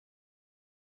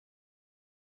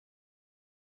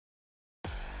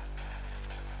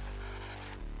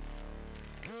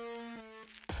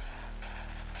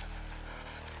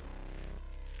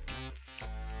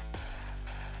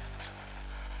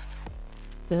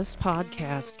This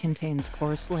podcast contains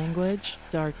coarse language,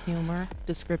 dark humor,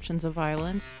 descriptions of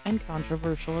violence, and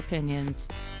controversial opinions.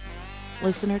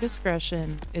 Listener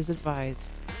discretion is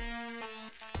advised.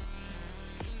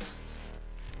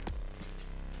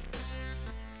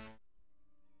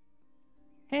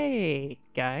 Hey,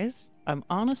 guys. I'm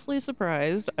honestly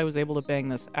surprised I was able to bang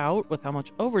this out with how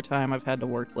much overtime I've had to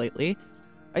work lately.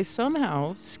 I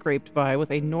somehow scraped by with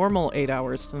a normal 8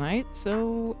 hours tonight,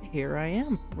 so here I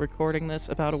am, recording this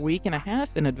about a week and a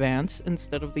half in advance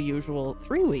instead of the usual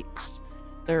 3 weeks.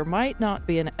 There might not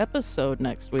be an episode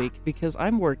next week because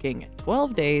I'm working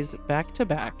 12 days back to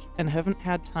back and haven't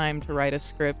had time to write a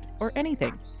script or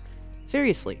anything.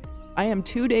 Seriously, I am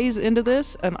 2 days into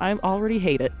this and I already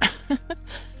hate it.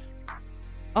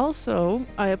 Also,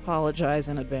 I apologize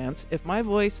in advance if my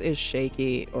voice is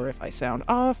shaky or if I sound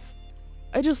off.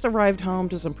 I just arrived home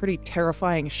to some pretty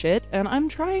terrifying shit, and I'm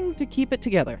trying to keep it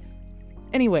together.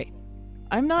 Anyway,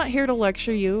 I'm not here to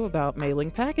lecture you about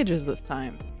mailing packages this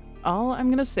time. All I'm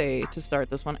gonna say to start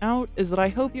this one out is that I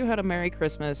hope you had a Merry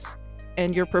Christmas,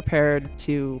 and you're prepared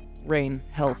to rain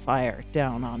hellfire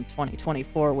down on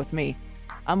 2024 with me.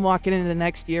 I'm walking into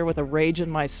next year with a rage in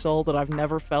my soul that I've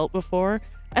never felt before,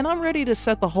 and I'm ready to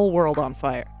set the whole world on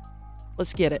fire.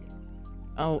 Let's get it.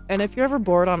 Oh, and if you're ever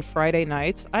bored on Friday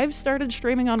nights, I've started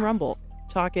streaming on Rumble,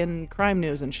 talking crime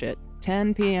news and shit.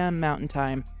 10 p.m. Mountain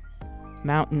Time.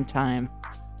 Mountain Time.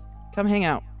 Come hang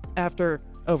out after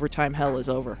overtime hell is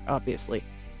over, obviously.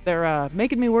 They're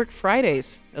making me work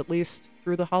Fridays, at least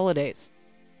through the holidays.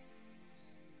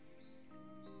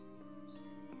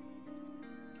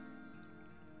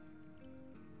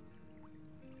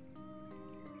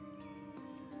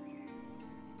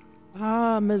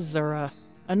 Missouri.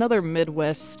 Another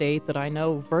Midwest state that I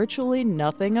know virtually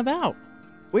nothing about.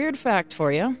 Weird fact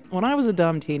for you, when I was a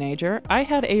dumb teenager, I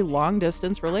had a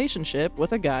long-distance relationship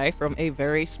with a guy from a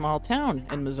very small town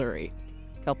in Missouri.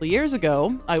 A couple years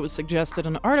ago, I was suggested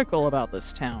an article about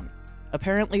this town.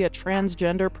 Apparently a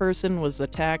transgender person was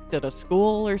attacked at a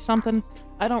school or something.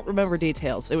 I don't remember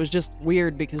details. It was just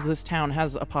weird because this town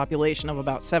has a population of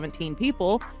about 17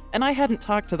 people, and I hadn't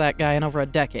talked to that guy in over a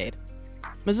decade.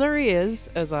 Missouri is,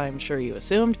 as I'm sure you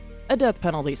assumed, a death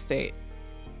penalty state.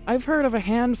 I've heard of a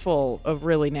handful of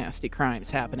really nasty crimes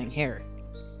happening here.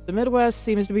 The Midwest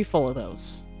seems to be full of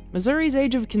those. Missouri's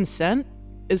age of consent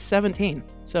is 17,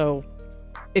 so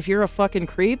if you're a fucking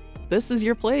creep, this is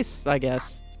your place, I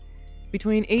guess.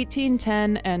 Between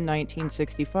 1810 and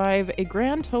 1965, a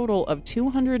grand total of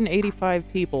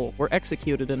 285 people were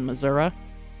executed in Missouri.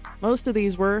 Most of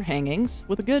these were hangings,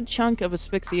 with a good chunk of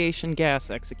asphyxiation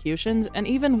gas executions, and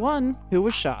even one who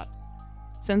was shot.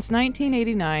 Since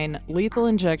 1989, lethal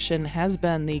injection has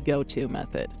been the go-to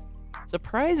method.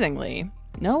 Surprisingly,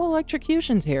 no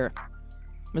electrocutions here.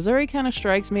 Missouri kind of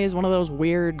strikes me as one of those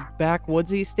weird,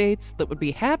 backwoodsy states that would be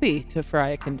happy to fry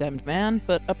a condemned man,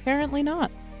 but apparently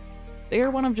not. They are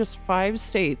one of just 5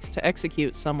 states to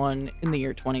execute someone in the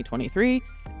year 2023,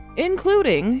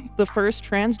 including the first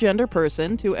transgender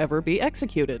person to ever be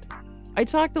executed. I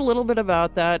talked a little bit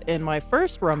about that in my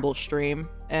first Rumble stream,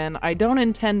 and I don't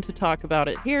intend to talk about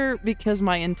it here because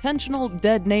my intentional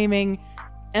dead naming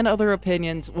and other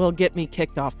opinions will get me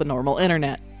kicked off the normal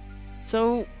internet.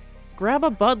 So, grab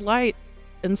a Bud Light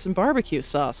and some barbecue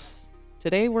sauce.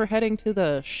 Today we're heading to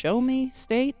the Show Me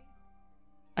state,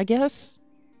 I guess?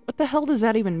 What the hell does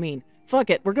that even mean? Fuck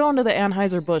it, we're going to the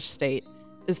Anheuser-Busch state.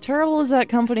 As terrible as that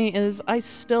company is, I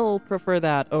still prefer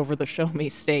that over the Show Me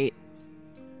state.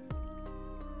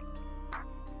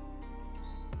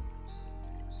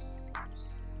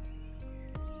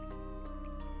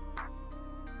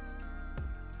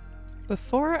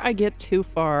 Before I get too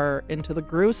far into the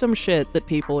gruesome shit that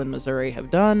people in Missouri have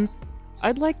done,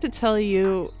 I'd like to tell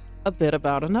you a bit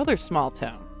about another small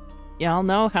town. Y'all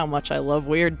know how much I love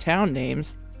weird town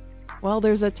names. Well,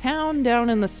 there's a town down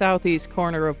in the southeast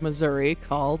corner of Missouri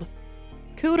called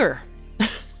Cooter.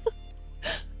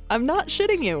 I'm not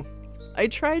shitting you. I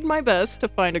tried my best to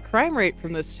find a crime rate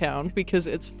from this town because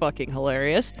it's fucking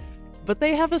hilarious, but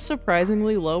they have a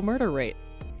surprisingly low murder rate.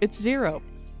 It's 0.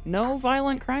 No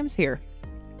violent crimes here.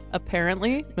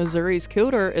 Apparently, Missouri's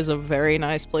Cooter is a very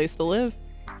nice place to live.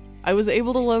 I was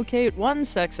able to locate one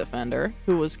sex offender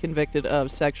who was convicted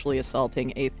of sexually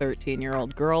assaulting a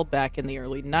 13-year-old girl back in the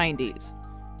early 90s.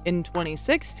 In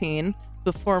 2016,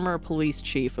 the former police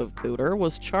chief of Cooter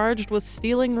was charged with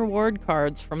stealing reward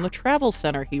cards from the travel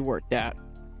center he worked at.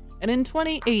 And in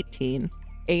 2018,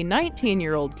 a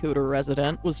 19-year-old Cooter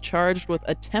resident was charged with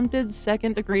attempted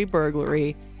second-degree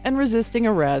burglary and resisting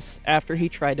arrest after he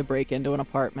tried to break into an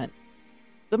apartment.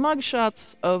 The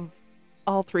mugshots of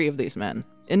all 3 of these men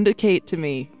indicate to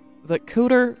me that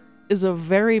Cooter is a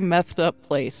very methed up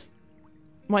place.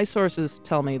 My sources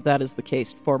tell me that is the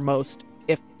case for most,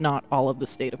 if not all, of the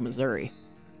state of Missouri.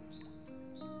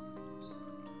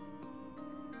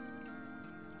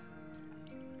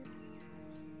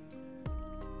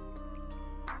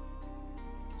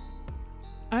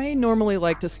 I normally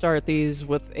like to start these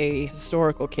with a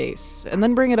historical case, and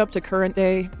then bring it up to current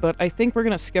day, but I think we're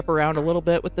going to skip around a little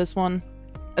bit with this one.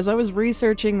 As I was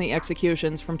researching the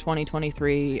executions from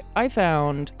 2023, I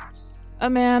found a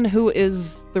man who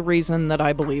is the reason that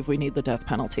I believe we need the death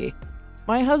penalty.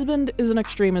 My husband is an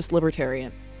extremist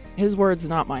libertarian. His words,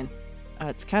 not mine.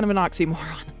 It's kind of an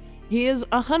oxymoron. He is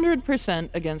 100%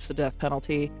 against the death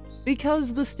penalty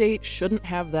because the state shouldn't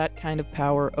have that kind of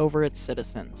power over its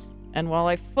citizens. And while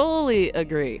I fully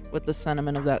agree with the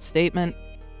sentiment of that statement,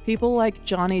 people like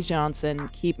Johnny Johnson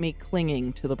keep me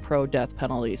clinging to the pro-death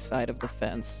penalty side of the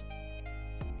fence.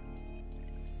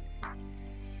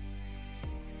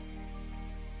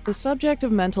 The subject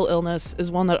of mental illness is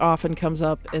one that often comes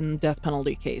up in death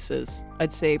penalty cases.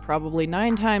 I'd say probably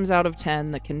 9 times out of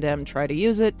 10 the condemned try to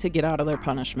use it to get out of their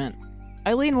punishment.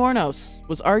 Aileen Wuornos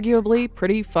was arguably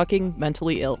pretty fucking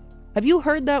mentally ill. Have you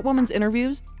heard that woman's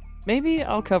interviews? Maybe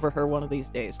I'll cover her one of these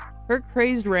days. Her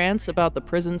crazed rants about the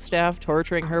prison staff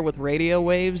torturing her with radio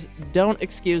waves don't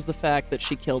excuse the fact that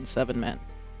she killed 7 men.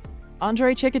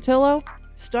 Andre Chikatilo?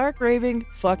 Stark raving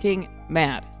fucking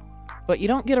mad. But you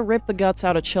don't get to rip the guts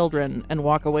out of children and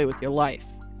walk away with your life.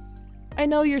 I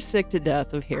know you're sick to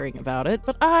death of hearing about it,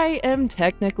 but I am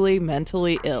technically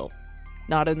mentally ill.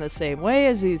 Not in the same way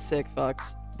as these sick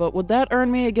fucks, but would that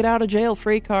earn me a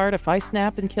get-out-of-jail-free card if I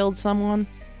snapped and killed someone?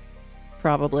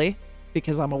 Probably,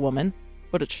 because I'm a woman,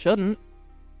 but it shouldn't.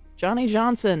 Johnny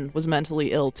Johnson was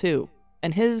mentally ill too,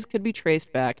 and his could be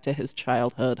traced back to his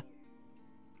childhood.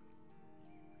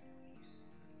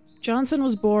 Johnson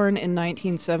was born in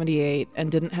 1978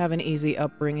 and didn't have an easy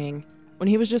upbringing. When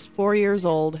he was just 4 years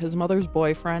old, his mother's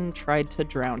boyfriend tried to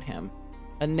drown him.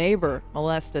 A neighbor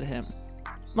molested him.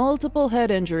 Multiple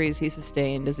head injuries he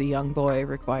sustained as a young boy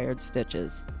required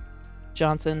stitches.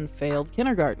 Johnson failed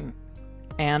kindergarten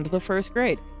and the first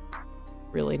grade.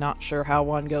 Really not sure how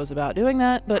one goes about doing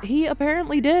that, but he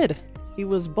apparently did. He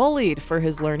was bullied for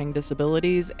his learning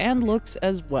disabilities and looks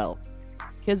as well.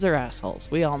 Kids are assholes,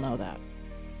 we all know that.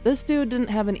 This dude didn't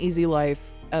have an easy life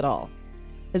at all.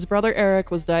 His brother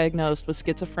Eric was diagnosed with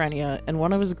schizophrenia, and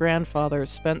one of his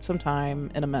grandfathers spent some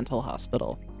time in a mental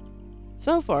hospital.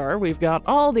 So far, we've got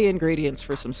all the ingredients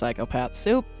for some psychopath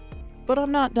soup, but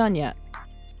I'm not done yet.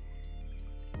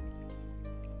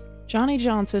 Johnny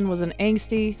Johnson was an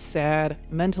angsty, sad,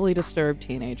 mentally disturbed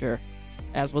teenager.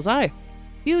 As was I.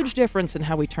 Huge difference in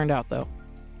how we turned out, though.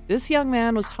 This young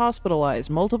man was hospitalized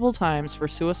multiple times for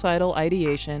suicidal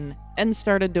ideation and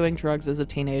started doing drugs as a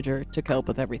teenager to cope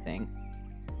with everything.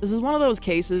 This is one of those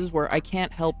cases where I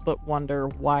can't help but wonder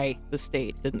why the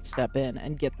state didn't step in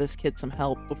and get this kid some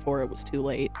help before it was too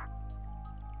late.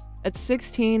 At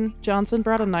 16, Johnson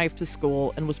brought a knife to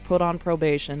school and was put on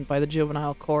probation by the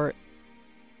juvenile court.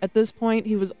 At this point,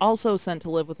 he was also sent to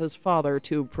live with his father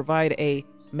to provide a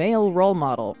male role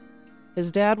model.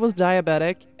 His dad was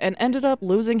diabetic and ended up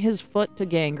losing his foot to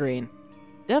gangrene.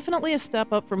 Definitely a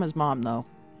step up from his mom, though.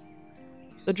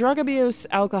 The drug abuse,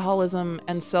 alcoholism,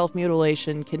 and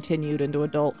self-mutilation continued into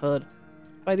adulthood.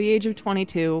 By the age of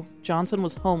 22, Johnson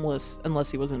was homeless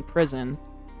unless he was in prison,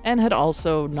 and had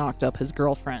also knocked up his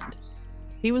girlfriend.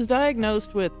 He was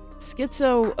diagnosed with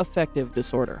schizoaffective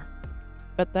disorder,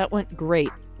 but that went great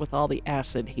with all the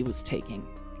acid he was taking.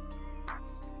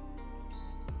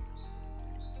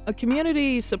 A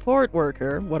community support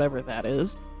worker, whatever that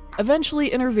is, eventually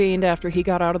intervened after he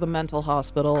got out of the mental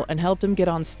hospital and helped him get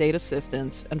on state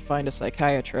assistance and find a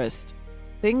psychiatrist.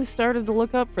 Things started to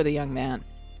look up for the young man,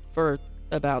 for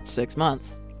about 6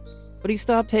 months. But he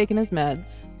stopped taking his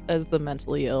meds, as the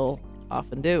mentally ill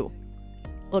often do.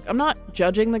 Look, I'm not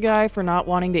judging the guy for not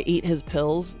wanting to eat his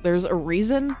pills. There's a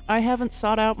reason I haven't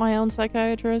sought out my own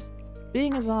psychiatrist.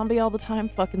 Being a zombie all the time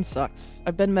fucking sucks.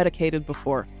 I've been medicated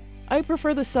before. I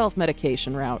prefer the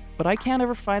self-medication route, but I can't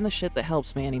ever find the shit that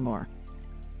helps me anymore.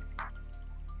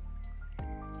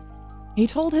 He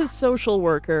told his social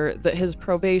worker that his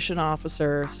probation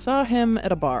officer saw him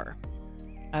at a bar.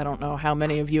 I don't know how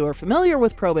many of you are familiar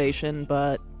with probation,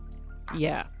 but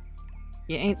yeah,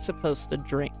 you ain't supposed to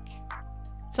drink.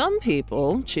 Some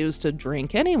people choose to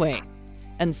drink anyway,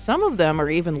 and some of them are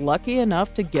even lucky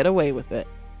enough to get away with it.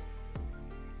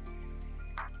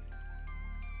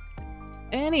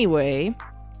 Anyway,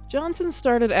 Johnson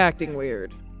started acting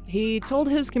weird. He told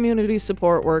his community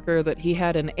support worker that he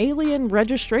had an alien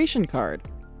registration card.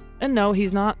 And no,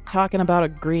 he's not talking about a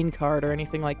green card or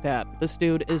anything like that. This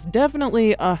dude is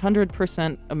definitely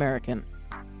 100% American.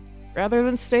 Rather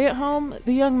than stay at home,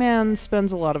 the young man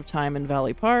spends a lot of time in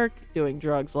Valley Park, doing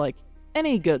drugs like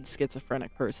any good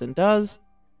schizophrenic person does.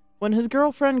 When his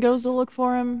girlfriend goes to look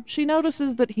for him, she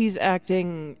notices that he's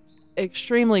acting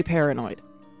extremely paranoid.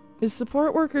 His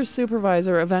support worker's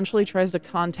supervisor eventually tries to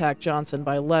contact Johnson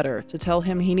by letter to tell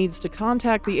him he needs to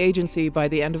contact the agency by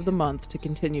the end of the month to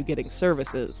continue getting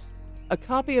services. A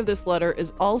copy of this letter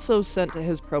is also sent to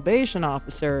his probation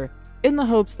officer in the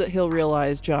hopes that he'll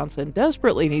realize Johnson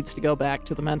desperately needs to go back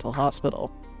to the mental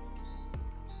hospital.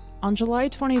 On July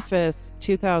 25th,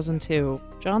 2002,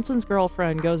 Johnson's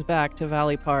girlfriend goes back to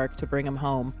Valley Park to bring him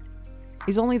home.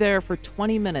 He's only there for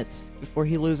 20 minutes before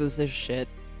he loses his shit.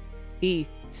 He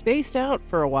spaced out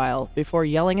for a while before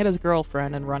yelling at his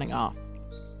girlfriend and running off.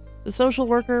 The social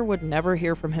worker would never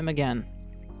hear from him again.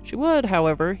 She would,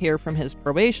 however, hear from his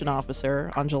probation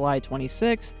officer on July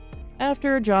 26th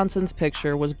after Johnson's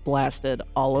picture was blasted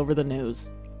all over the news.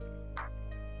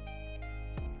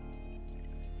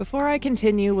 Before I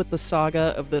continue with the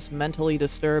saga of this mentally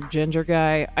disturbed ginger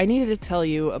guy, I needed to tell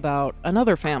you about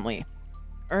another family.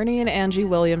 Ernie and Angie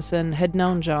Williamson had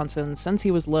known Johnson since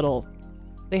he was little.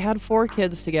 They had 4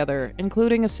 kids together,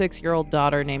 including a 6-year-old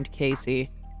daughter named Casey.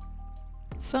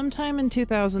 Sometime in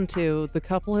 2002, the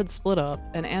couple had split up,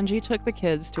 and Angie took the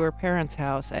kids to her parents'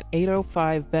 house at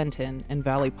 805 Benton in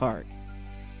Valley Park.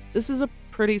 This is a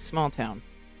pretty small town.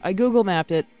 I Google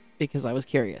mapped it because I was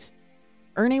curious.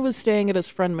 Ernie was staying at his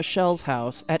friend Michelle's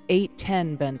house at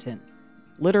 810 Benton,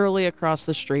 literally across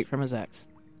the street from his ex.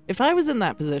 If I was in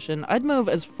that position, I'd move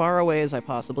as far away as I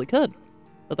possibly could,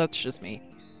 but that's just me.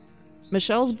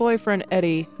 Michelle's boyfriend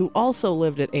Eddie, who also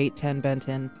lived at 810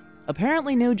 Benton,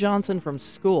 apparently knew Johnson from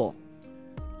school.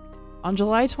 On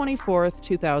July 24th,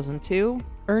 2002,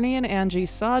 Ernie and Angie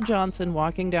saw Johnson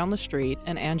walking down the street,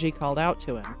 and Angie called out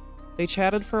to him. They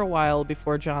chatted for a while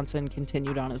before Johnson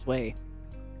continued on his way.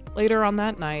 Later on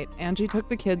that night, Angie took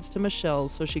the kids to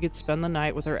Michelle's so she could spend the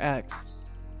night with her ex.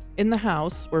 In the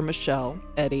house were Michelle,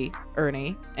 Eddie,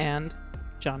 Ernie, and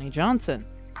Johnny Johnson.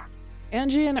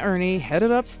 Angie and Ernie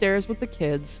headed upstairs with the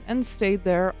kids and stayed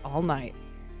there all night.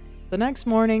 The next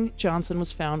morning, Johnson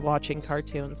was found watching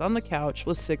cartoons on the couch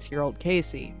with 6-year-old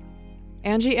Casey.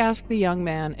 Angie asked the young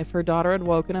man if her daughter had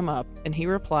woken him up, and he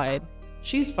replied,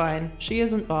 "She's fine, she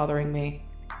isn't bothering me."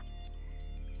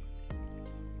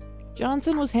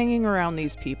 Johnson was hanging around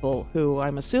these people, who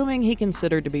I'm assuming he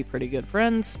considered to be pretty good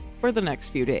friends, for the next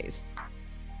few days.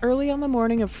 Early on the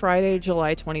morning of Friday,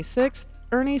 July 26th,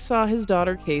 Ernie saw his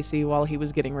daughter Casey while he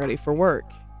was getting ready for work.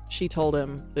 She told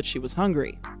him that she was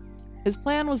hungry. His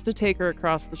plan was to take her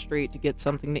across the street to get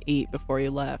something to eat before he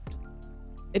left.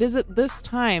 It is at this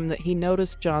time that he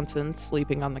noticed Johnson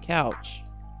sleeping on the couch.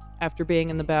 After being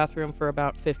in the bathroom for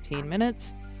about 15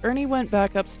 minutes, Ernie went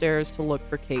back upstairs to look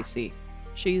for Casey.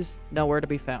 She's nowhere to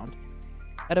be found.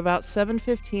 At about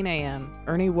 7:15 a.m.,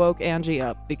 Ernie woke Angie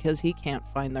up because he can't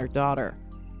find their daughter.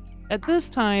 At this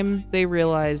time, they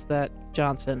realized that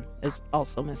Johnson is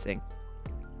also missing.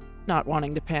 Not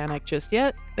wanting to panic just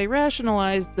yet, they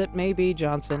rationalized that maybe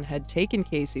Johnson had taken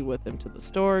Casey with him to the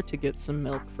store to get some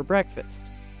milk for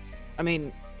breakfast. I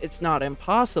mean, it's not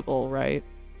impossible, right?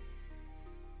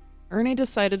 Ernie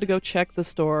decided to go check the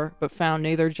store, but found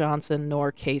neither Johnson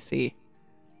nor Casey.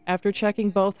 After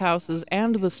checking both houses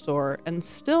and the store and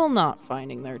still not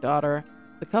finding their daughter,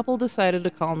 the couple decided to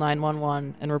call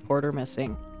 911 and report her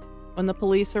missing. When the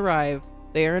police arrive,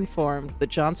 they are informed that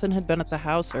Johnson had been at the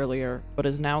house earlier, but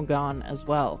is now gone as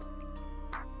well.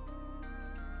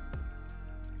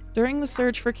 During the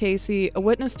search for Casey, a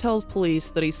witness tells police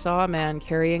that he saw a man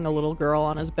carrying a little girl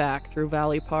on his back through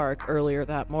Valley Park earlier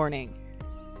that morning.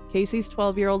 Casey's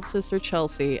 12-year-old sister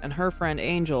Chelsea and her friend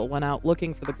Angel went out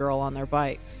looking for the girl on their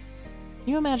bikes. Can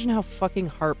you imagine how fucking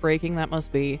heartbreaking that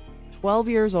must be? 12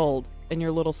 years old, and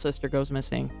your little sister goes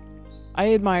missing.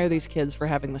 I admire these kids for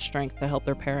having the strength to help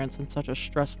their parents in such a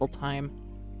stressful time.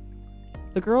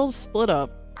 The girls split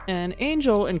up, and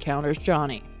Angel encounters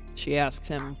Johnny. She asks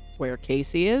him where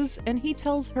Casey is, and he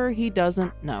tells her he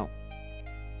doesn't know.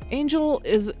 Angel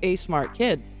is a smart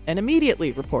kid, and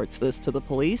immediately reports this to the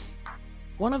police.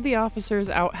 One of the officers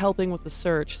out helping with the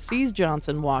search sees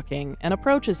Johnson walking and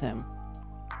approaches him.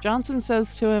 Johnson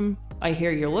says to him, "I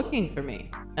hear you're looking for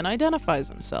me," and identifies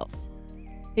himself.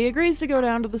 He agrees to go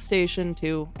down to the station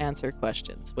to answer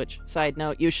questions, which, side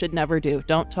note, you should never do.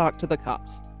 Don't talk to the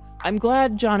cops. I'm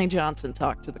glad Johnny Johnson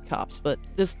talked to the cops, but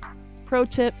just pro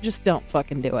tip, just don't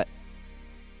fucking do it.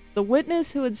 The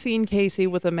witness who had seen Casey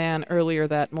with a man earlier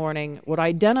that morning would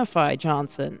identify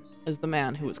Johnson as the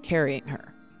man who was carrying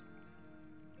her.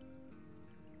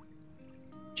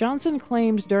 Johnson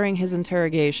claimed during his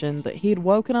interrogation that he'd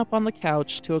woken up on the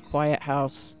couch to a quiet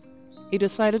house. He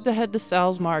decided to head to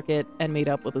Sal's Market and meet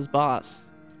up with his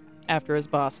boss. After his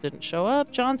boss didn't show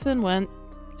up, Johnson went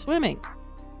swimming.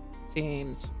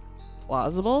 Seems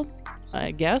plausible, I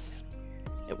guess.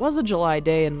 It was a July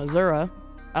day in Missouri.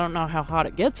 I don't know how hot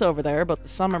it gets over there, but the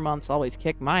summer months always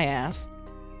kick my ass.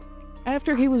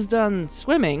 After he was done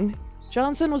swimming,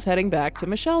 Johnson was heading back to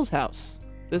Michelle's house.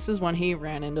 This is when he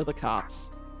ran into the cops.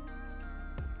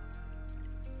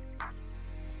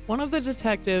 One of the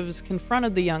detectives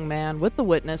confronted the young man with the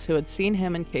witness who had seen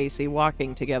him and Casey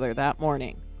walking together that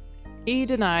morning. He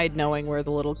denied knowing where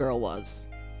the little girl was.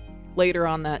 Later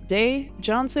on that day,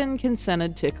 Johnson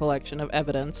consented to collection of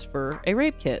evidence for a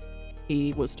rape kit.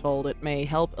 He was told it may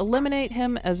help eliminate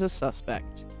him as a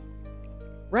suspect.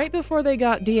 Right before they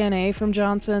got DNA from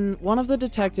Johnson, one of the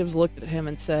detectives looked at him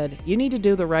and said, "You need to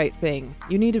do the right thing.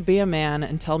 You need to be a man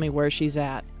and tell me where she's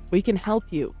at. We can help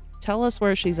you. Tell us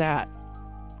where she's at."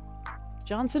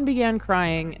 Johnson began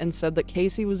crying and said that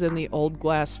Casey was in the old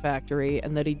glass factory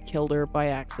and that he'd killed her by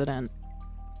accident.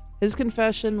 His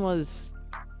confession was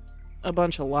a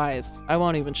bunch of lies. I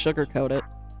won't even sugarcoat it.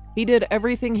 He did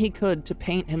everything he could to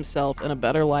paint himself in a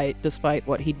better light despite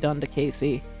what he'd done to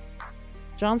Casey.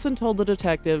 Johnson told the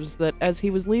detectives that as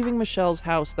he was leaving Michelle's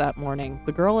house that morning,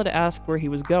 the girl had asked where he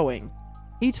was going.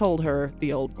 He told her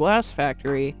the old glass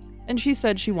factory, and she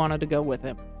said she wanted to go with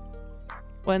him.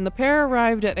 When the pair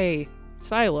arrived at a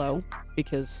silo,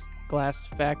 because glass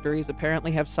factories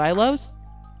apparently have silos,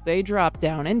 they dropped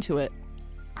down into it.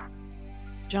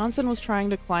 Johnson was trying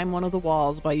to climb one of the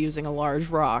walls by using a large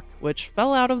rock, which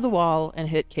fell out of the wall and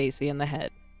hit Casey in the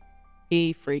head.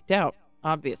 He freaked out,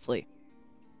 obviously.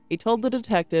 He told the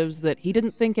detectives that he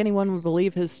didn't think anyone would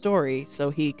believe his story, so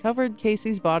he covered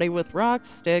Casey's body with rocks,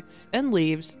 sticks, and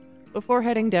leaves before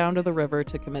heading down to the river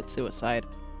to commit suicide.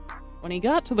 When he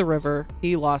got to the river,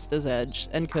 he lost his edge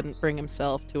and couldn't bring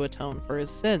himself to atone for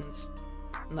his sins.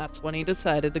 And that's when he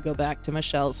decided to go back to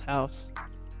Michelle's house.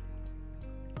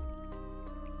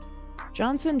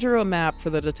 Johnson drew a map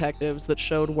for the detectives that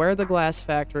showed where the glass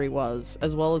factory was,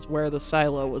 as well as where the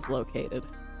silo was located.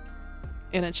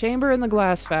 In a chamber in the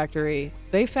glass factory,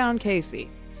 they found Casey,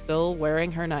 still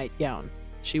wearing her nightgown.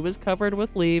 She was covered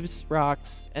with leaves,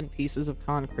 rocks, and pieces of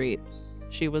concrete.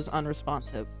 She was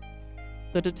unresponsive.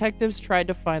 The detectives tried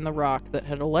to find the rock that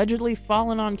had allegedly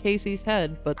fallen on Casey's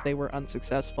head, but they were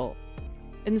unsuccessful.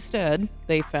 Instead,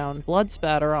 they found blood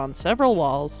spatter on several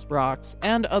walls, rocks,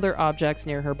 and other objects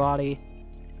near her body.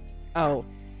 Oh,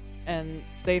 and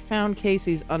they found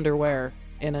Casey's underwear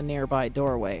in a nearby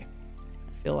doorway.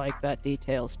 I feel like that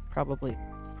detail's probably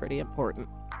pretty important.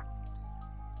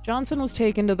 Johnson was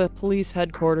taken to the police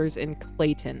headquarters in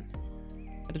Clayton.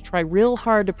 I had to try real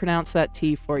hard to pronounce that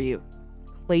T for you.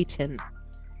 Clayton.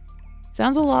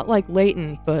 Sounds a lot like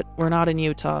Layton, but we're not in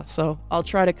Utah, so I'll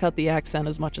try to cut the accent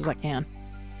as much as I can.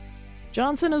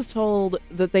 Johnson is told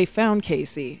that they found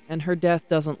Casey, and her death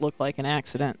doesn't look like an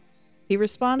accident. He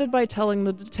responded by telling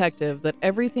the detective that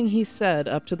everything he said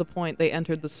up to the point they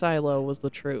entered the silo was the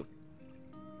truth.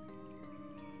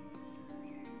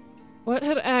 What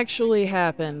had actually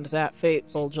happened that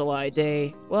fateful July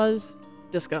day was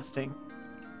disgusting.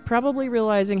 Probably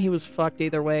realizing he was fucked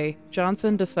either way,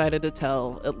 Johnson decided to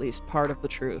tell at least part of the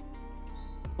truth.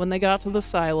 When they got to the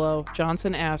silo,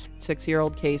 Johnson asked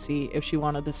 6-year-old Casey if she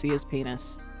wanted to see his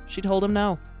penis. She told him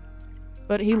no.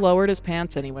 But he lowered his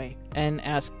pants anyway, and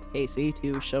asked Casey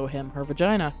to show him her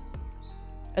vagina.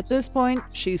 At this point,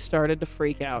 she started to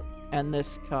freak out, and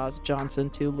this caused Johnson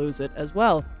to lose it as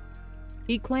well.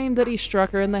 He claimed that he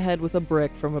struck her in the head with a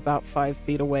brick from about 5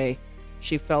 feet away.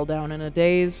 She fell down in a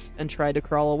daze and tried to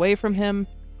crawl away from him,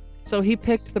 so he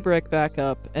picked the brick back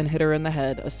up and hit her in the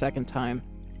head a second time.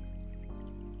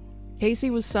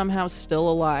 Casey was somehow still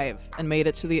alive and made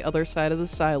it to the other side of the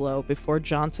silo before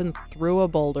Johnson threw a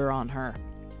boulder on her.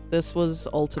 This was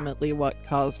ultimately what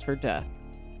caused her death.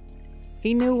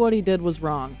 He knew what he did was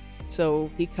wrong,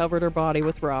 so he covered her body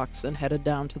with rocks and headed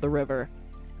down to the river.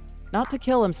 Not to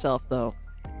kill himself, though,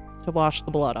 to wash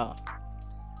the blood off.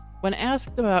 When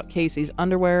asked about Casey's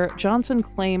underwear, Johnson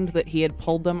claimed that he had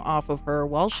pulled them off of her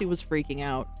while she was freaking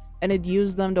out and had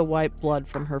used them to wipe blood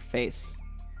from her face.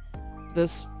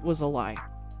 This was a lie.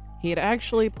 He had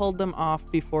actually pulled them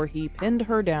off before he pinned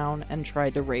her down and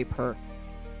tried to rape her.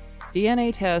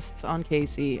 DNA tests on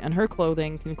Casey and her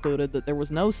clothing concluded that there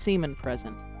was no semen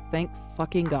present. Thank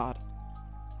fucking God.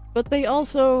 But they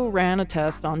also ran a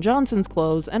test on Johnson's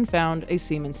clothes and found a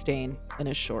semen stain in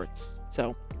his shorts.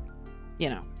 So,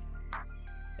 you know.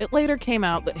 It later came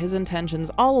out that his intentions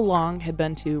all along had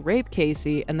been to rape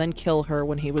Casey and then kill her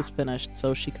when he was finished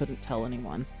so she couldn't tell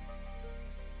anyone.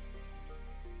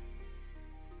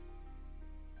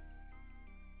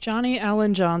 Johnny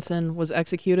Allen Johnson was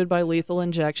executed by lethal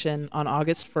injection on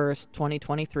August 1st,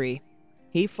 2023.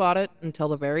 He fought it until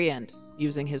the very end,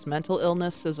 using his mental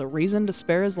illness as a reason to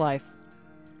spare his life.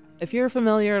 If you're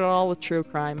familiar at all with true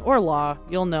crime or law,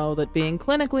 you'll know that being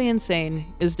clinically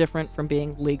insane is different from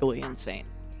being legally insane.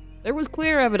 There was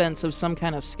clear evidence of some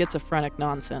kind of schizophrenic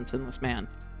nonsense in this man,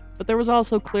 but there was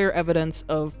also clear evidence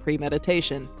of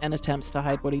premeditation and attempts to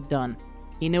hide what he'd done.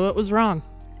 He knew it was wrong.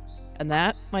 And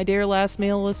that, my dear Last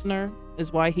Meal listener,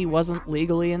 is why he wasn't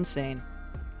legally insane.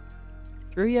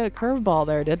 Threw you a curveball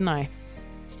there, didn't I?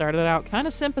 Started out kind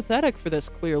of sympathetic for this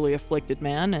clearly afflicted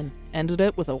man and ended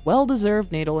it with a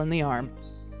well-deserved needle in the arm.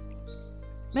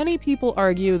 Many people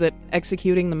argue that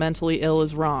executing the mentally ill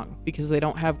is wrong because they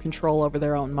don't have control over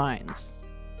their own minds.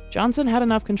 Johnson had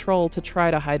enough control to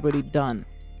try to hide what he'd done,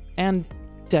 and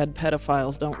dead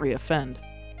pedophiles don't reoffend.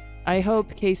 I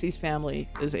hope Casey's family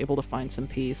is able to find some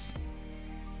peace.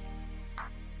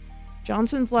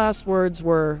 Johnson's last words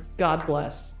were, "God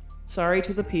bless. Sorry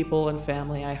to the people and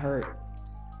family I hurt."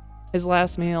 His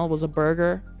last meal was a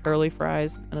burger, curly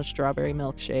fries, and a strawberry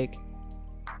milkshake.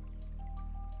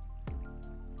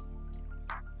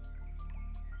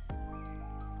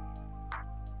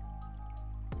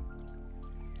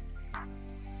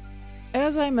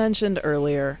 As I mentioned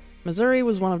earlier, Missouri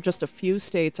was one of just a few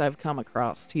states I've come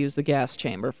across to use the gas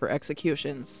chamber for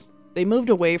executions. They moved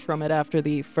away from it after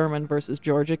the Furman versus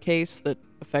Georgia case that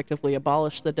effectively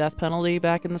abolished the death penalty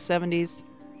back in the 70s.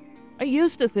 I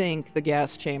used to think the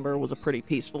gas chamber was a pretty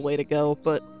peaceful way to go,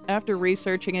 but after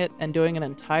researching it and doing an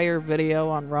entire video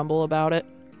on Rumble about it,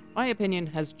 my opinion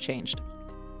has changed.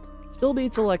 Still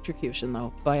beats electrocution,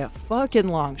 though, by a fucking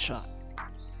long shot.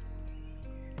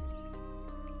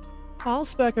 Paul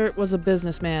Speckert was a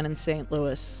businessman in St.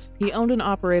 Louis. He owned and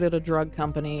operated a drug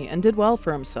company and did well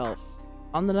for himself.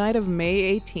 On the night of May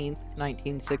 18th,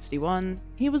 1961,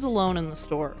 he was alone in the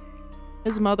store.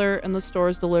 His mother and the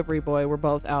store's delivery boy were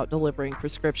both out delivering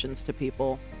prescriptions to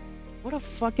people. What a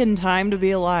fucking time to be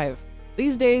alive.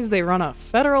 These days, they run a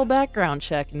federal background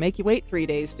check and make you wait 3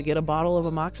 days to get a bottle of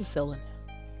amoxicillin.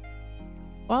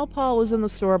 While Paul was in the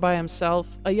store by himself,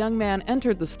 a young man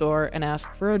entered the store and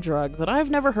asked for a drug that I've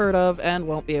never heard of and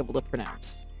won't be able to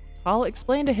pronounce. Paul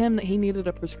explained to him that he needed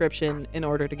a prescription in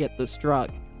order to get this drug.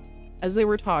 As they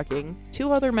were talking,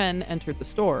 2 other men entered the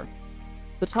store.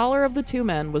 The taller of the 2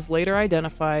 men was later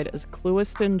identified as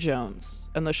Clewiston Jones,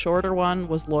 and the shorter one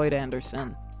was Lloyd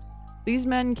Anderson. These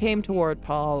men came toward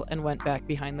Paul and went back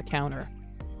behind the counter.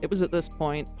 It was at this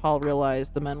point Paul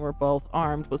realized the men were both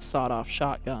armed with sawed-off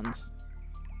shotguns.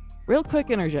 Real quick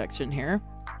interjection here.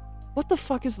 What the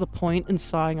fuck is the point in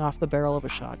sawing off the barrel of a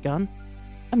shotgun?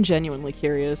 I'm genuinely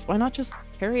curious. Why not just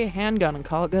carry a handgun and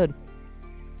call it good?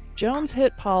 Jones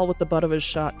hit Paul with the butt of his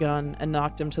shotgun and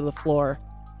knocked him to the floor.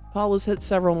 Paul was hit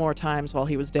several more times while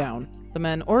he was down. The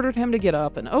men ordered him to get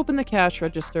up and open the cash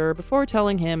register before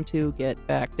telling him to get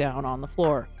back down on the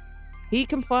floor. He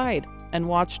complied and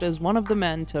watched as one of the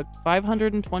men took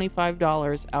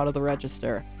 $525 out of the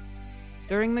register.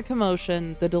 During the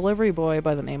commotion, the delivery boy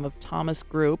by the name of Thomas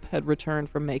Group had returned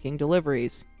from making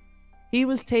deliveries. He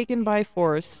was taken by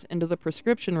force into the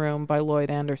prescription room by Lloyd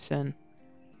Anderson.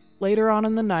 Later on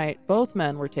in the night, both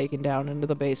men were taken down into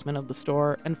the basement of the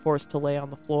store and forced to lay on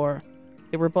the floor.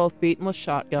 They were both beaten with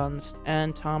shotguns,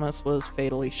 and Thomas was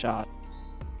fatally shot.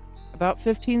 About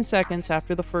 15 seconds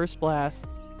after the first blast,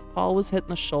 Paul was hit in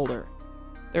the shoulder.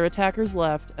 Their attackers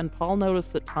left, and Paul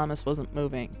noticed that Thomas wasn't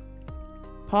moving.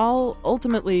 Paul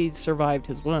ultimately survived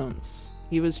his wounds.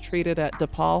 He was treated at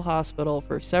DePaul Hospital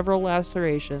for several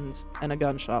lacerations and a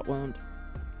gunshot wound.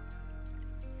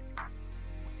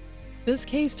 This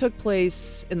case took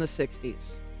place in the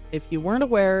 60s. If you weren't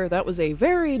aware, that was a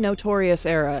very notorious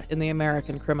era in the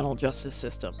American criminal justice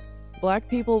system. Black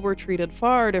people were treated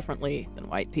far differently than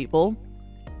white people.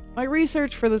 My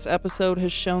research for this episode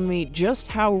has shown me just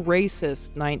how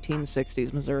racist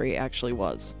 1960s Missouri actually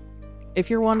was. If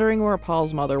you're wondering where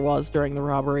Paul's mother was during the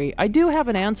robbery, I do have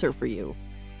an answer for you.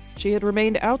 She had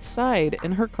remained outside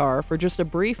in her car for just a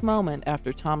brief moment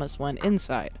after Thomas went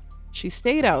inside. She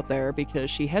stayed out there because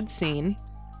she had seen,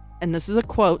 and this is a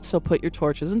quote, so put your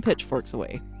torches and pitchforks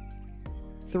away,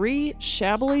 3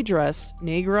 shabbily dressed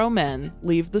Negro men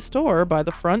leave the store by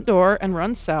the front door and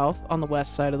run south on the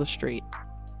west side of the street.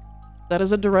 That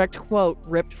is a direct quote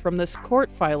ripped from this court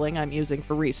filing I'm using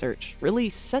for research. Really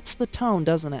sets the tone,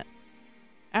 doesn't it?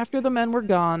 After the men were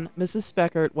gone, Mrs.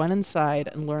 Speckert went inside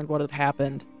and learned what had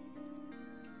happened.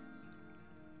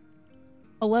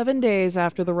 11 days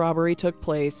after the robbery took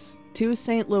place, 2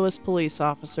 St. Louis police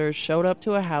officers showed up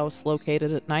to a house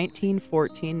located at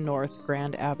 1914 North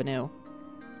Grand Avenue.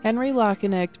 Henry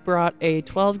Lachenicht brought a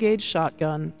 12-gauge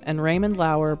shotgun, and Raymond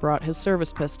Lauer brought his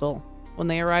service pistol. When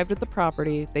they arrived at the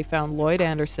property, they found Lloyd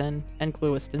Anderson and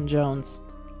Clewiston Jones.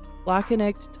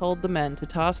 Lachenicht told the men to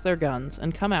toss their guns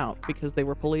and come out because they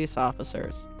were police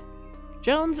officers.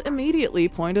 Jones immediately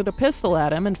pointed a pistol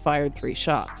at him and fired 3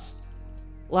 shots.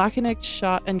 Lachenicht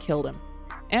shot and killed him.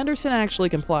 Anderson actually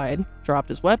complied, dropped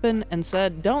his weapon, and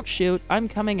said, "Don't shoot, I'm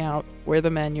coming out. We're the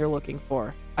men you're looking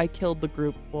for. I killed the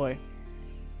group boy."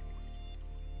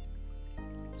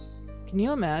 Can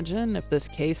you imagine if this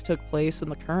case took place in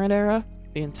the current era?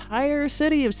 The entire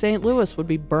city of St. Louis would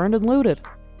be burned and looted.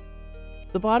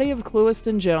 The body of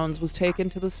Clewiston Jones was taken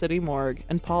to the city morgue,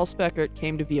 and Paul Speckert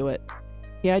came to view it.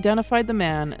 He identified the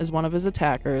man as one of his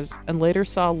attackers, and later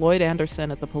saw Lloyd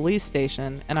Anderson at the police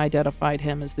station and identified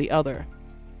him as the other.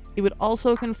 He would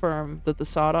also confirm that the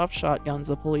sawed-off shotguns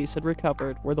the police had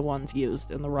recovered were the ones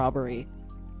used in the robbery.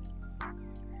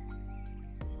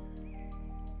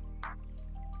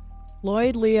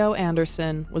 Lloyd Leo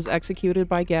Anderson was executed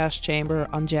by gas chamber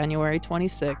on January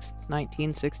 26,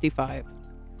 1965.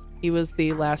 He was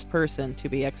the last person to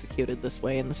be executed this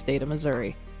way in the state of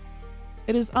Missouri.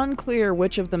 It is unclear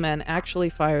which of the men actually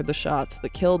fired the shots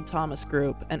that killed Thomas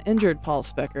Group and injured Paul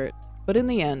Speckert, but in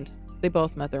the end, they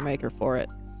both met their maker for it.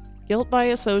 Guilt by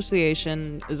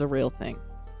association is a real thing.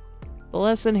 The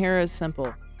lesson here is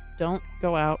simple. Don't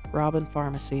go out robbing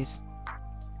pharmacies.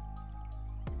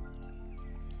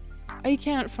 I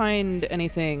can't find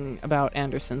anything about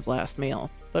Anderson's last meal,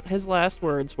 but his last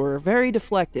words were very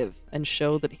deflective and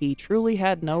show that he truly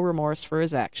had no remorse for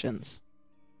his actions.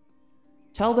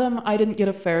 "Tell them I didn't get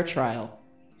a fair trial.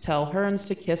 Tell Hearns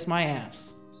to kiss my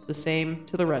ass. The same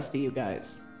to the rest of you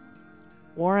guys."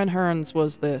 Warren Hearns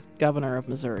was the governor of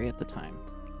Missouri at the time.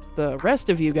 The rest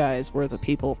of you guys were the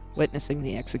people witnessing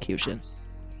the execution.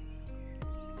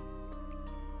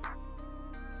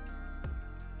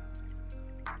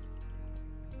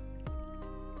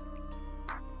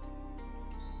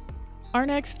 Our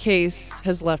next case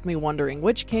has left me wondering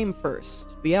which came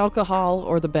first, the alcohol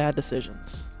or the bad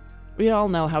decisions. We all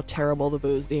know how terrible the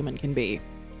booze demon can be,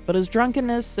 but is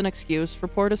drunkenness an excuse for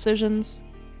poor decisions?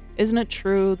 Isn't it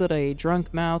true that a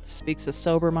drunk mouth speaks a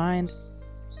sober mind?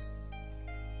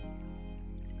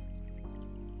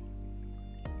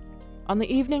 On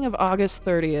the evening of August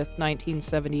 30th,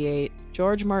 1978,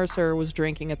 George Mercer was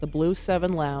drinking at the Blue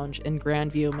 7 Lounge in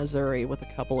Grandview, Missouri with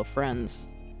a couple of friends.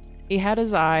 He had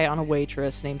his eye on a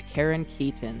waitress named Karen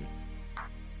Keaton.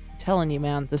 I'm telling you,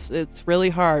 man, it's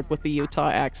really hard with the Utah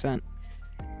accent.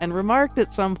 And remarked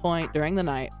at some point during the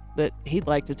night that he'd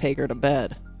like to take her to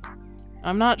bed.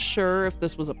 I'm not sure if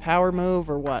this was a power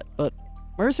move or what, but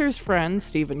Mercer's friend,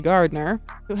 Stephen Gardner,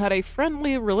 who had a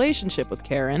friendly relationship with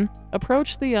Karen,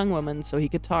 approached the young woman so he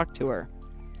could talk to her.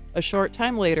 A short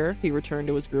time later, he returned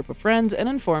to his group of friends and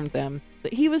informed them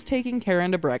that he was taking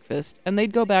Karen to breakfast and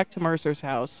they'd go back to Mercer's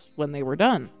house when they were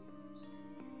done.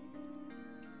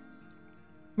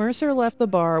 Mercer left the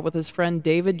bar with his friend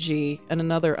David G. and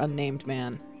another unnamed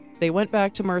man. They went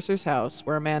back to Mercer's house,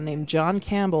 where a man named John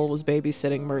Campbell was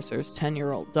babysitting Mercer's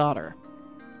 10-year-old daughter.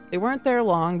 They weren't there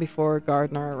long before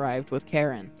Gardner arrived with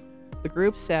Karen. The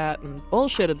group sat and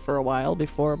bullshitted for a while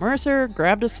before Mercer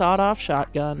grabbed a sawed-off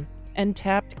shotgun and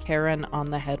tapped Karen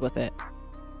on the head with it.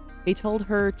 He told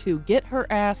her to get her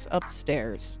ass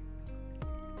upstairs.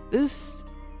 This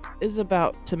is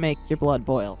about to make your blood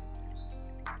boil.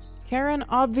 Karen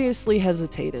obviously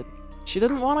hesitated. She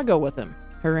didn't want to go with him.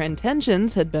 Her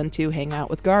intentions had been to hang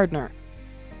out with Gardner.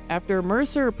 After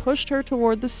Mercer pushed her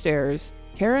toward the stairs,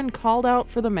 Karen called out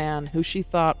for the man who she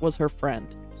thought was her friend.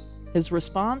 His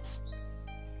response?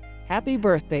 "Happy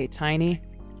birthday, Tiny."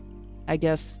 I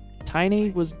guess Tiny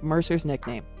was Mercer's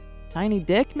nickname. Tiny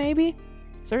Dick, maybe?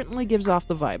 Certainly gives off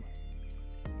the vibe.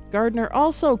 Gardner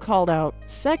also called out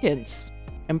 "seconds,"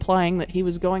 implying that he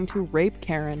was going to rape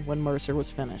Karen when Mercer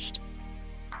was finished.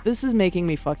 This is making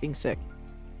me fucking sick.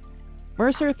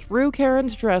 Mercer threw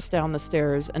Karen's dress down the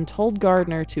stairs and told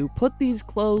Gardner to put these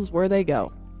clothes where they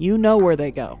go. You know where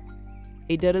they go.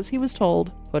 He did as he was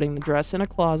told, putting the dress in a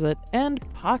closet and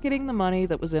pocketing the money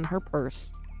that was in her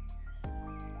purse.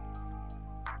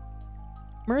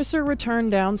 Mercer returned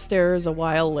downstairs a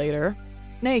while later,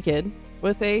 naked,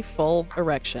 with a full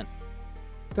erection.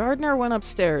 Gardner went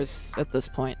upstairs at this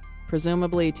point,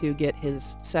 presumably to get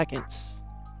his seconds.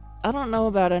 I don't know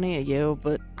about any of you,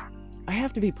 but I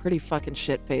have to be pretty fucking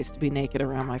shit-faced to be naked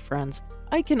around my friends.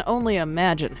 I can only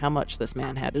imagine how much this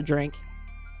man had to drink.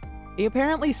 He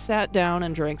apparently sat down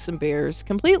and drank some beers,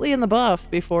 completely in the buff,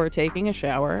 before taking a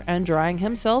shower and drying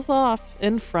himself off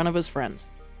in front of his friends.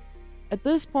 At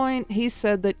this point, he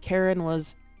said that Karen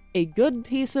was a good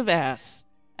piece of ass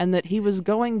and that he was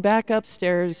going back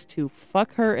upstairs to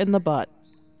fuck her in the butt.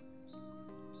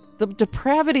 The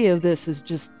depravity of this is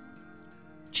just...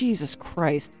 Jesus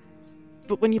Christ.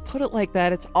 But when you put it like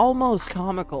that, it's almost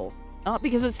comical. Not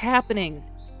because it's happening,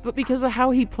 but because of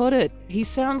how he put it. He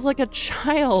sounds like a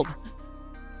child.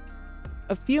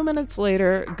 A few minutes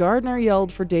later, Gardner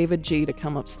yelled for David G. to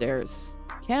come upstairs.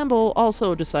 Campbell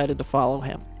also decided to follow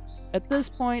him. At this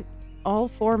point, all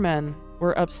 4 men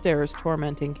were upstairs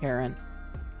tormenting Karen.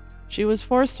 She was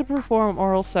forced to perform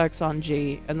oral sex on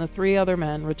G, and the 3 other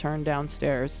men returned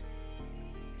downstairs.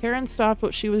 Karen stopped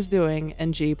what she was doing,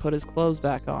 and G put his clothes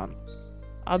back on.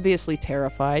 Obviously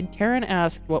terrified, Karen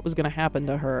asked what was going to happen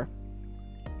to her.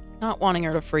 Not wanting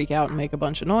her to freak out and make a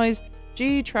bunch of noise,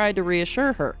 G tried to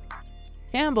reassure her.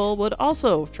 Campbell would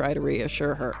also try to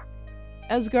reassure her.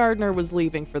 As Gardner was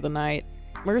leaving for the night,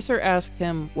 Mercer asked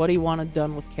him what he wanted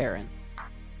done with Karen.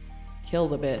 Kill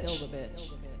the bitch.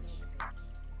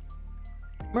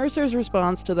 Mercer's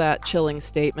response to that chilling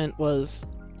statement was,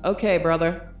 "Okay,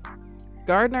 brother."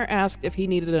 Gardner asked if he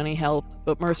needed any help,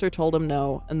 but Mercer told him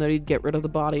no, and that he'd get rid of the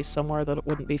body somewhere that it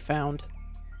wouldn't be found.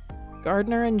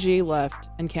 Gardner and G left,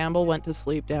 and Campbell went to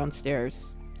sleep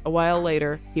downstairs. A while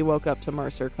later, he woke up to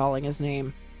Mercer calling his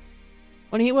name.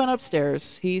 When he went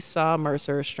upstairs, he saw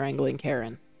Mercer strangling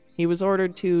Karen. He was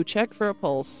ordered to check for a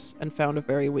pulse and found a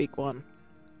very weak one.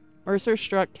 Mercer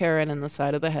struck Karen in the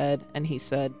side of the head, and he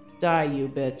said, "Die, you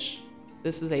bitch.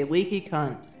 This is a leaky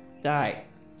cunt. Die."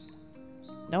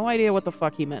 No idea what the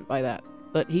fuck he meant by that,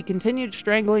 but he continued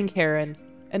strangling Karen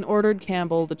and ordered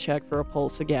Campbell to check for a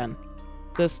pulse again.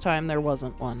 This time there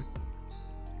wasn't one.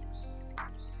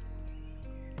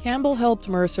 Campbell helped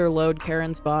Mercer load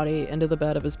Karen's body into the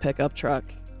bed of his pickup truck.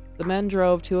 The men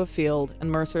drove to a field,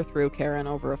 and Mercer threw Karen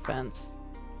over a fence.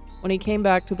 When he came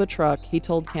back to the truck, he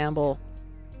told Campbell,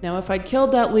 "Now if I'd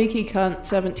killed that leaky cunt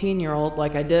 17-year-old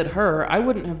like I did her, I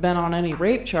wouldn't have been on any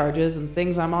rape charges and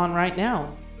things I'm on right now."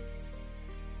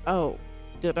 Oh,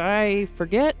 did I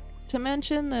forget to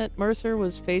mention that Mercer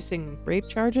was facing rape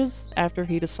charges after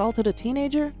he'd assaulted a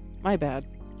teenager? My bad.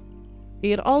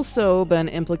 He had also been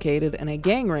implicated in a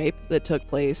gang rape that took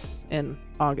place in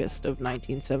August of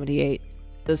 1978,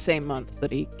 the same month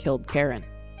that he killed Karen.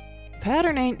 The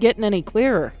pattern ain't getting any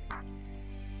clearer.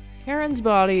 Karen's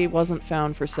body wasn't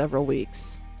found for several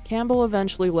weeks. Campbell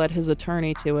eventually led his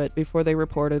attorney to it before they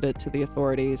reported it to the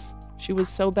authorities. She was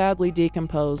so badly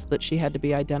decomposed that she had to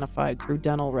be identified through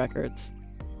dental records.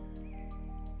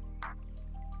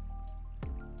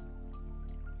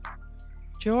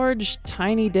 George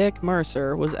Tiny Dick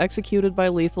Mercer was executed by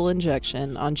lethal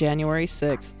injection on January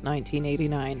 6,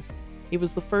 1989. He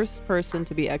was the first person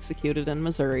to be executed in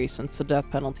Missouri since the death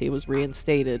penalty was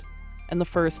reinstated, and the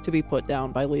first to be put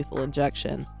down by lethal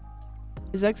injection.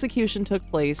 His execution took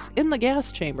place in the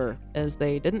gas chamber, as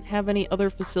they didn't have any other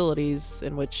facilities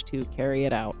in which to carry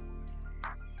it out.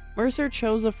 Mercer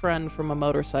chose a friend from a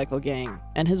motorcycle gang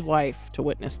and his wife to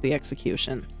witness the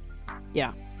execution.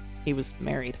 Yeah, he was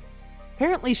married.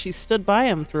 Apparently she stood by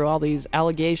him through all these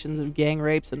allegations of gang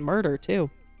rapes and murder, too.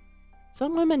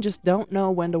 Some women just don't know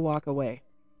when to walk away.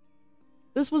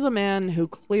 This was a man who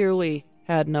clearly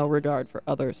had no regard for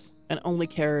others and only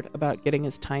cared about getting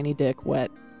his tiny dick wet.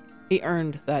 He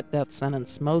earned that death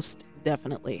sentence most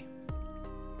definitely.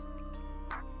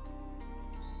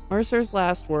 Mercer's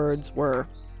last words were,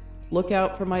 "Look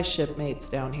out for my shipmates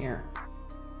down here."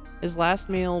 His last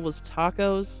meal was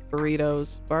tacos,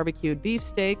 burritos, barbecued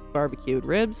beefsteak, barbecued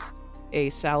ribs,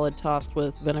 a salad tossed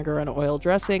with vinegar and oil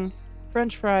dressing,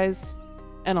 French fries,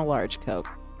 and a large Coke.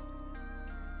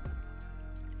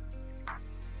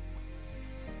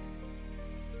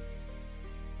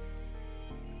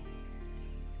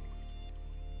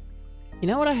 You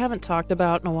know what I haven't talked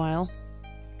about in a while?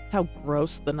 How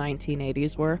gross the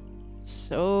 1980s were.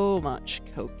 So much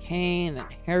cocaine and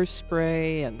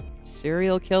hairspray and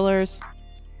serial killers.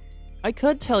 I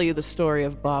could tell you the story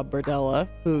of Bob Berdella,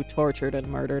 who tortured and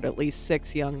murdered at least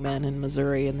 6 young men in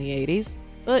Missouri in the 80s,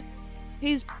 but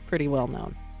he's pretty well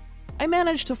known. I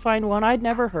managed to find one I'd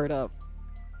never heard of.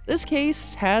 This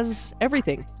case has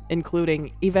everything,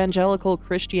 including evangelical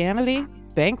Christianity,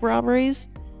 bank robberies,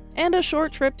 and a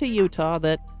short trip to Utah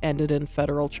that ended in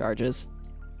federal charges.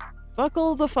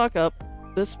 Buckle the fuck up.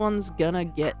 This one's gonna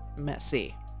get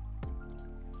messy.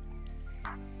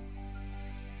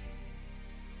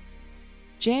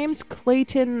 James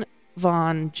Clayton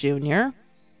Vaughn Jr.,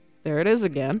 there it is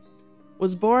again,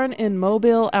 was born in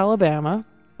Mobile, Alabama,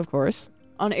 of course,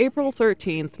 On April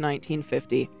 13th,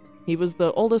 1950, he was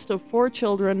the oldest of 4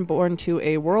 children born to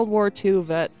a World War II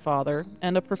vet father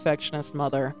and a perfectionist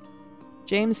mother.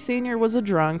 James Sr. was a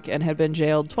drunk and had been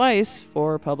jailed twice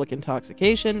for public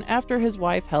intoxication after his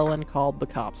wife Helen called the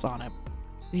cops on him.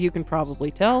 As you can probably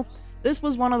tell, this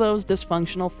was one of those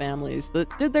dysfunctional families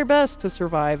that did their best to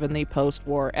survive in the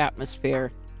post-war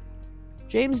atmosphere.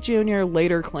 James Jr.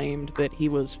 later claimed that he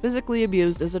was physically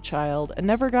abused as a child and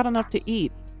never got enough to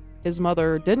eat. His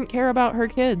mother didn't care about her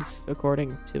kids,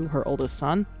 according to her oldest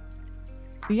son.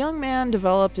 The young man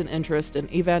developed an interest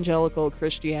in evangelical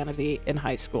Christianity in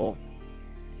high school.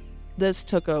 This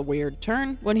took a weird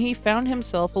turn when he found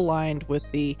himself aligned with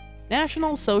the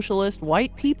National Socialist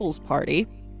White People's Party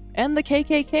and the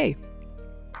KKK.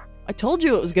 I told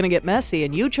you it was going to get messy,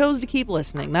 and you chose to keep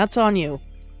listening. That's on you.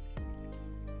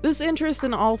 This interest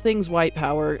in all things white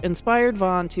power inspired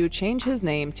Vaughn to change his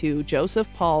name to Joseph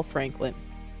Paul Franklin.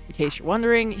 In case you're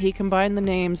wondering, he combined the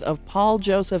names of Paul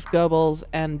Joseph Goebbels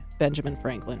and Benjamin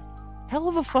Franklin. Hell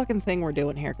of a fucking thing we're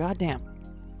doing here, goddamn.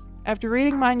 After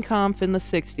reading Mein Kampf in the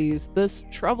 60s, this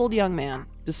troubled young man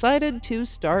decided to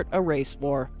start a race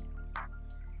war.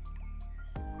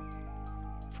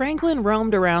 Franklin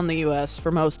roamed around the US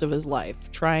for most of his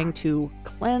life, trying to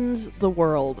cleanse the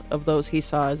world of those he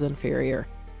saw as inferior.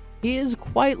 He is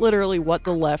quite literally what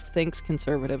the left thinks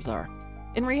conservatives are.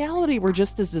 In reality, we're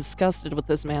just as disgusted with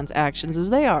this man's actions as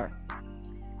they are.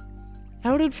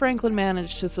 How did Franklin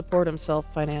manage to support himself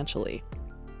financially?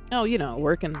 Oh,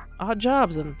 working odd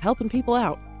jobs and helping people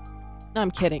out. No,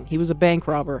 I'm kidding, he was a bank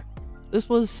robber. This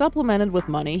was supplemented with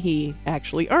money he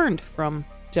actually earned from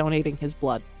donating his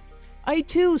blood. I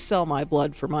too sell my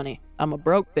blood for money. I'm a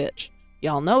broke bitch.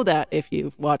 Y'all know that if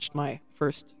you've watched my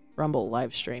first Rumble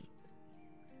live stream.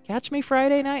 Catch me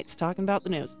Friday nights talking about the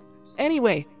news.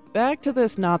 Anyway, back to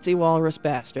this Nazi walrus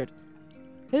bastard.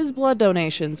 His blood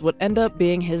donations would end up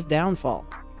being his downfall.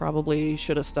 Probably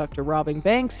should have stuck to robbing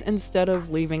banks instead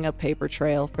of leaving a paper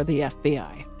trail for the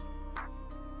FBI.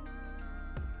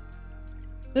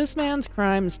 This man's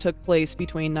crimes took place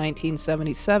between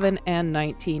 1977 and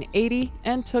 1980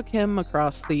 and took him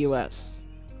across the US.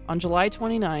 On July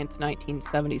 29,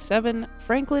 1977,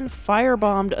 Franklin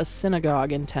firebombed a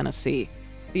synagogue in Tennessee.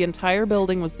 The entire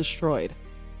building was destroyed.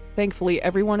 Thankfully,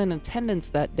 everyone in attendance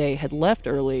that day had left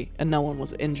early and no one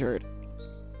was injured.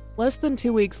 Less than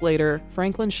 2 weeks later,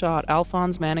 Franklin shot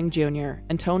Alphonse Manning Jr.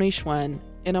 and Tony Schwen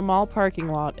in a mall parking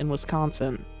lot in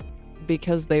Wisconsin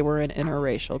because they were an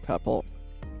interracial couple.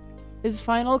 His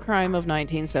final crime of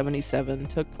 1977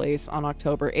 took place on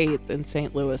October 8th in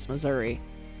St. Louis, Missouri.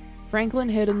 Franklin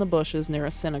hid in the bushes near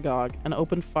a synagogue and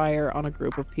opened fire on a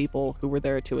group of people who were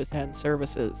there to attend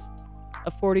services.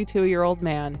 A 42-year-old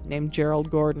man named Gerald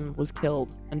Gordon was killed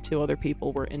and 2 other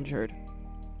people were injured.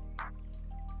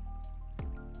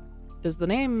 Does the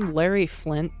name Larry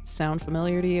Flynt sound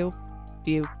familiar to you?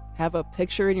 Do you have a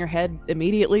picture in your head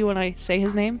immediately when I say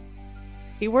his name?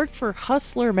 He worked for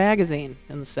Hustler magazine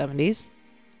in the 70s.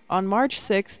 On March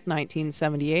 6,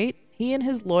 1978, he and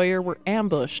his lawyer were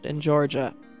ambushed in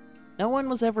Georgia. No one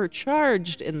was ever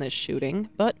charged in this shooting,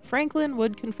 but Franklin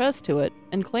would confess to it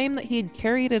and claim that he'd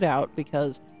carried it out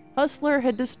because Hustler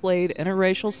had displayed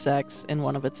interracial sex in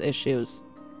one of its issues.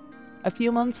 A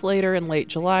few months later, in late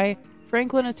July,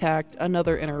 Franklin attacked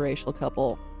another interracial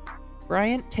couple.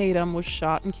 Bryant Tatum was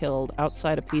shot and killed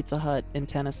outside a Pizza Hut in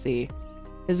Tennessee.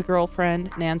 His girlfriend,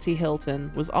 Nancy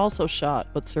Hilton, was also shot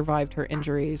but survived her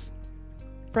injuries.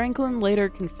 Franklin later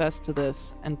confessed to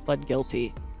this and pled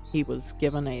guilty. He was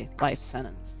given a life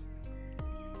sentence.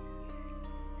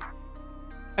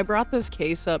 I brought this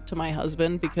case up to my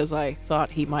husband because I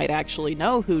thought he might actually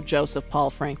know who Joseph Paul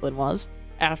Franklin was.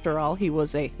 After all, he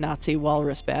was a Nazi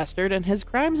walrus bastard, and his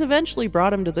crimes eventually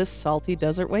brought him to this salty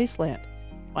desert wasteland.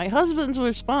 My husband's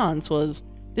response was,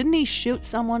 didn't he shoot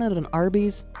someone at an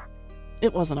Arby's?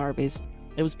 It wasn't Arby's.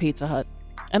 It was Pizza Hut.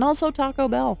 And also Taco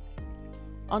Bell.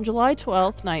 On July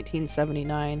 12,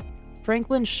 1979,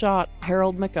 Franklin shot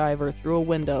Harold McIver through a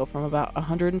window from about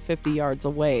 150 yards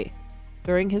away.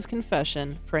 During his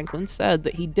confession, Franklin said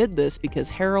that he did this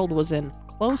because Harold was in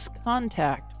close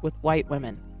contact with white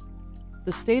women.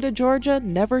 The state of Georgia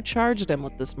never charged him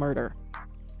with this murder.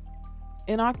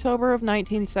 In October of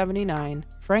 1979,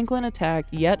 Franklin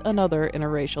attacked yet another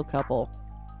interracial couple.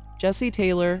 Jesse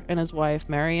Taylor and his wife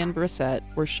Marion Brissett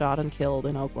were shot and killed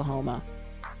in Oklahoma.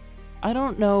 I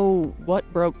don't know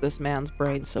what broke this man's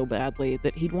brain so badly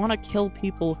that he'd want to kill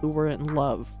people who were in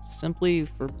love simply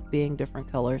for being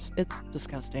different colors. It's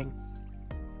disgusting.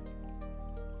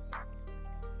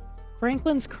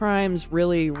 Franklin's crimes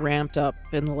really ramped up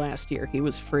in the last year he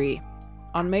was free.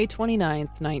 On May 29,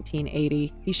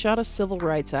 1980, he shot a civil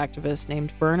rights activist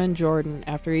named Vernon Jordan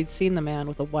after he'd seen the man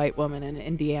with a white woman in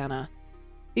Indiana.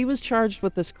 He was charged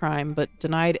with this crime but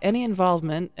denied any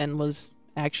involvement and was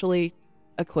actually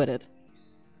acquitted.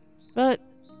 But,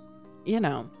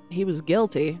 he was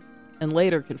guilty and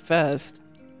later confessed.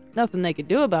 Nothing they could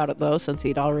do about it, though, since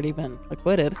he'd already been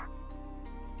acquitted.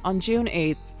 On June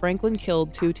 8th, Franklin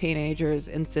killed 2 teenagers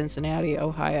in Cincinnati,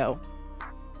 Ohio.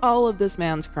 All of this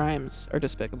man's crimes are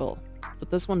despicable, but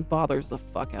this one bothers the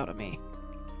fuck out of me.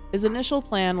 His initial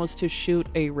plan was to shoot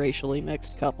a racially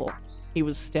mixed couple. He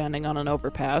was standing on an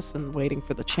overpass and waiting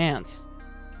for the chance.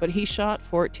 But he shot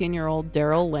 14-year-old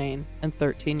Daryl Lane and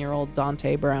 13-year-old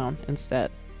Dante Brown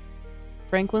instead.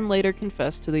 Franklin later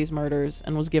confessed to these murders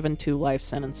and was given 2 life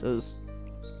sentences.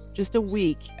 Just a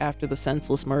week after the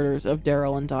senseless murders of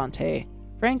Daryl and Dante,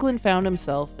 Franklin found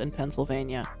himself in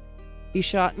Pennsylvania. He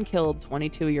shot and killed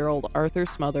 22-year-old Arthur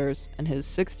Smothers and his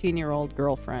 16-year-old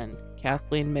girlfriend,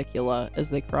 Kathleen Mikula, as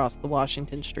they crossed the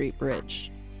Washington Street Bridge.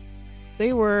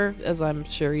 They were, as I'm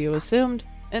sure you assumed,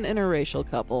 an interracial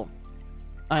couple.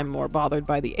 I'm more bothered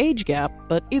by the age gap,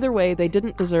 but either way, they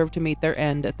didn't deserve to meet their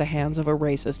end at the hands of a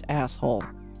racist asshole.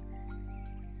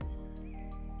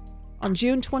 On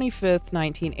June 25,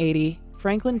 1980,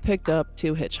 Franklin picked up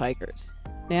 2 hitchhikers.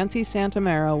 Nancy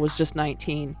Santamero was just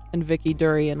 19, and Vicky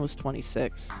Durian was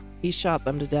 26. He shot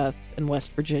them to death in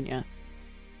West Virginia.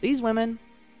 These women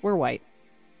were white.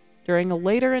 During a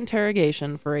later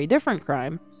interrogation for a different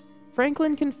crime,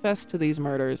 Franklin confessed to these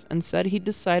murders and said he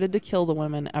decided to kill the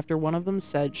women after one of them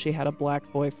said she had a black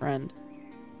boyfriend.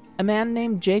 A man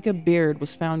named Jacob Beard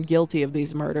was found guilty of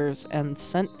these murders and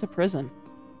sent to prison.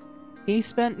 He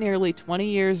spent nearly 20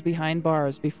 years behind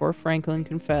bars before Franklin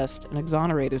confessed and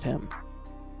exonerated him.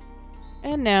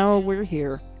 And now we're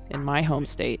here, in my home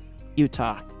state,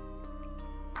 Utah.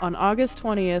 On August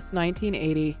 20th,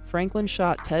 1980, Franklin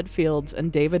shot Ted Fields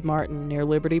and David Martin near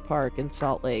Liberty Park in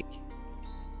Salt Lake.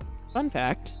 Fun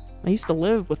fact, I used to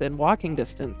live within walking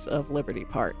distance of Liberty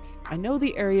Park. I know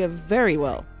the area very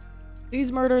well.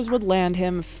 These murders would land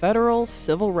him federal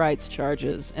civil rights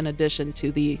charges in addition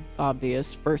to the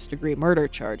obvious first-degree murder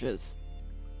charges.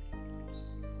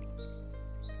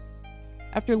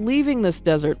 After leaving this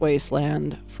desert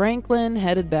wasteland, Franklin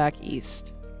headed back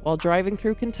east. While driving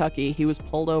through Kentucky, he was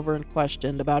pulled over and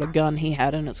questioned about a gun he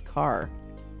had in his car.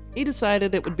 He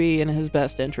decided it would be in his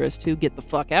best interest to get the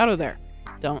fuck out of there.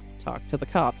 Don't talk to the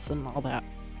cops and all that.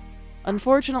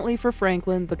 Unfortunately for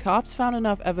Franklin, the cops found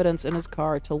enough evidence in his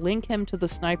car to link him to the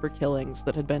sniper killings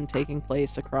that had been taking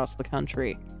place across the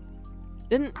country.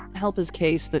 Didn't help his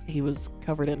case that he was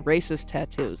covered in racist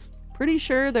tattoos. Pretty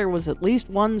sure there was at least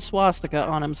one swastika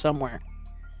on him somewhere.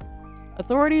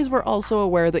 Authorities were also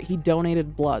aware that he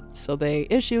donated blood, so they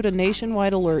issued a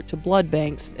nationwide alert to blood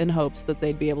banks in hopes that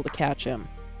they'd be able to catch him.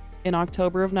 In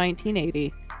October of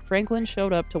 1980, Franklin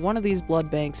showed up to one of these blood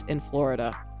banks in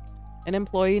Florida. An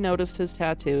employee noticed his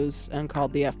tattoos and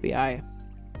called the FBI.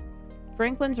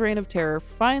 Franklin's reign of terror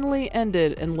finally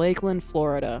ended in Lakeland,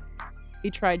 Florida.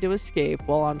 He tried to escape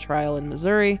while on trial in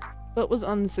Missouri, but was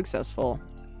unsuccessful.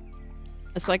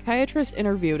 A psychiatrist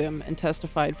interviewed him and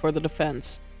testified for the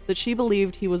defense that she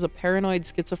believed he was a paranoid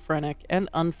schizophrenic and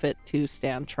unfit to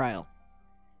stand trial.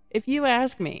 If you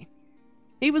ask me,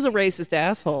 he was a racist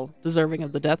asshole deserving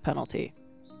of the death penalty,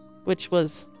 which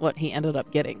was what he ended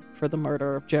up getting for the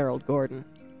murder of Gerald Gordon.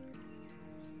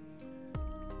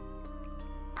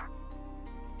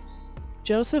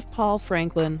 Joseph Paul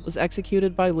Franklin was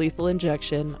executed by lethal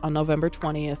injection on November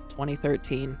 20th,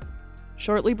 2013.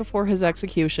 Shortly before his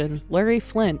execution, Larry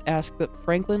Flynt asked that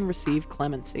Franklin receive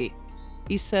clemency.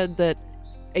 He said that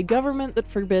a government that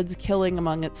forbids killing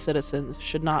among its citizens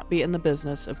should not be in the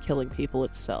business of killing people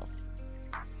itself.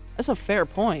 That's a fair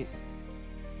point.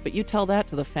 But you tell that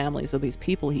to the families of these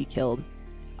people he killed.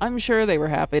 I'm sure they were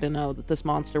happy to know that this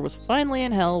monster was finally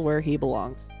in hell where he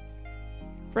belongs.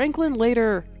 Franklin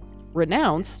later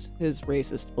renounced his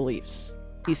racist beliefs.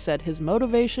 He said his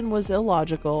motivation was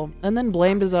illogical and then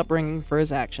blamed his upbringing for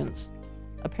his actions.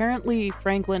 Apparently,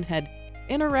 Franklin had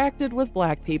interacted with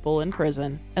black people in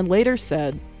prison and later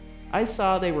said, "I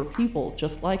saw they were people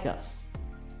just like us."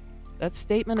 That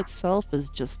statement itself is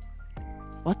just,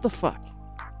 what the fuck?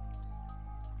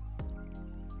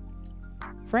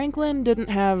 Franklin didn't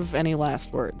have any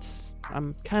last words.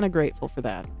 I'm kinda grateful for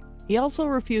that. He also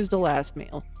refused a last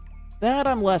meal. That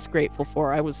I'm less grateful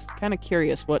for. I was kinda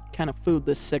curious what kind of food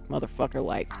this sick motherfucker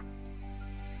liked.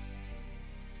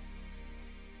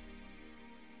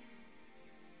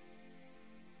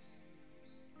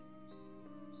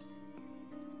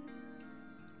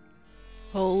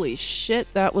 Holy shit,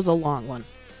 that was a long one.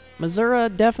 Missouri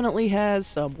definitely has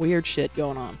some weird shit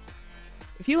going on.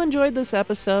 If you enjoyed this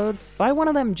episode, buy one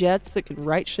of them jets that can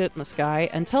write shit in the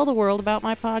sky and tell the world about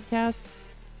my podcast.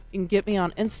 You can get me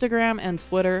on Instagram and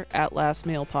Twitter at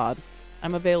LastMealPod.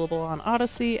 I'm available on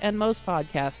Odyssey and most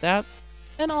podcast apps,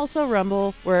 and also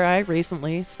Rumble, where I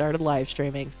recently started live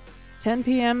streaming. 10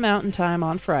 p.m. Mountain Time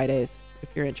on Fridays, if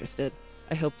you're interested.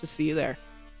 I hope to see you there.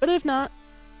 But if not,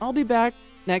 I'll be back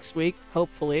next week,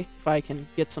 hopefully, if I can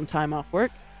get some time off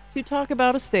work, to talk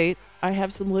about a state I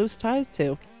have some loose ties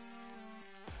to.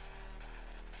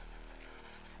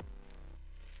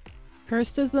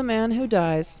 Cursed is the man who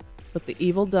dies, but the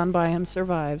evil done by him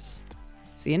survives.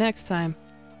 See you next time.